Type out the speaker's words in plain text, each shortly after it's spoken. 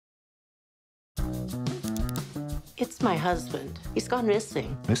It's my husband. He's gone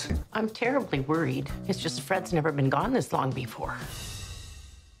missing. Missing? I'm terribly worried. It's just Fred's never been gone this long before.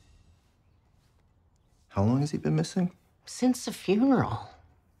 How long has he been missing? Since the funeral.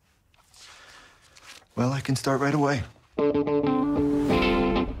 Well, I can start right away.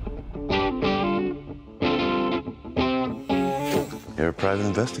 You're a private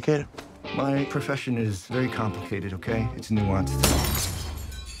investigator? My profession is very complicated, okay? It's nuanced.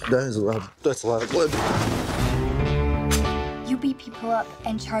 That's a lot of blood. You beat people up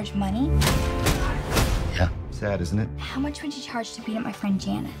and charge money? Yeah. Sad, isn't it? How much would you charge to beat up my friend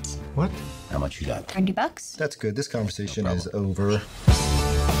Janet? What? How much you got? $30? That's good. This conversation is over.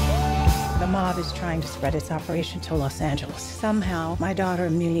 The mob is trying to spread its operation to Los Angeles. Somehow, my daughter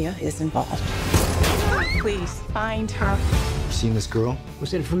Amelia is involved. Please, find her. Seen this girl?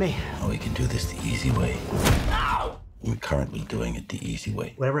 What's in it for me? Oh, we can do this the easy way. We're currently doing it the easy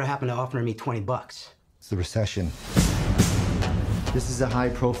way. Whatever happened to offering me $20? It's the recession. This is a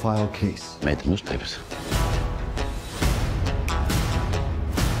high-profile case. Made the newspapers.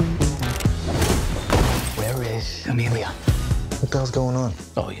 Where is Amelia? What the hell's going on?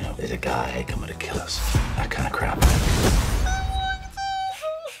 Oh, you know, there's a guy coming to kill us. That kind of crap.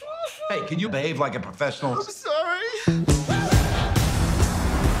 Hey, can you behave like a professional? I'm sorry.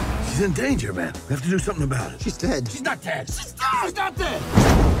 She's in danger, man. We have to do something about it. She's dead. She's not dead. She's not dead.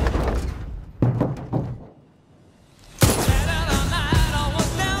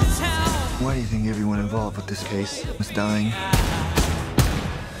 Why do you think everyone involved with this case was dying?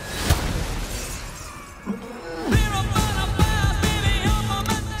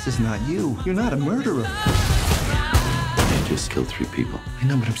 This is not you. You're not a murderer. You just killed 3 people. I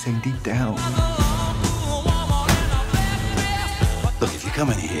know, but I'm saying deep down. Look, if you come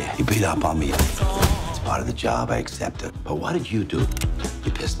in here, you beat up on me. It's part of the job, I accept it. But what did you do?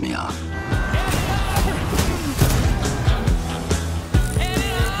 You pissed me off.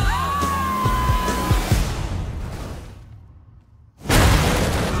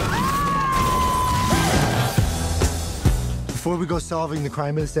 Before we go solving the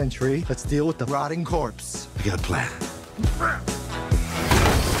crime of the century, let's deal with the rotting corpse. I got a plan.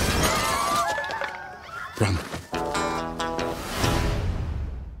 Run.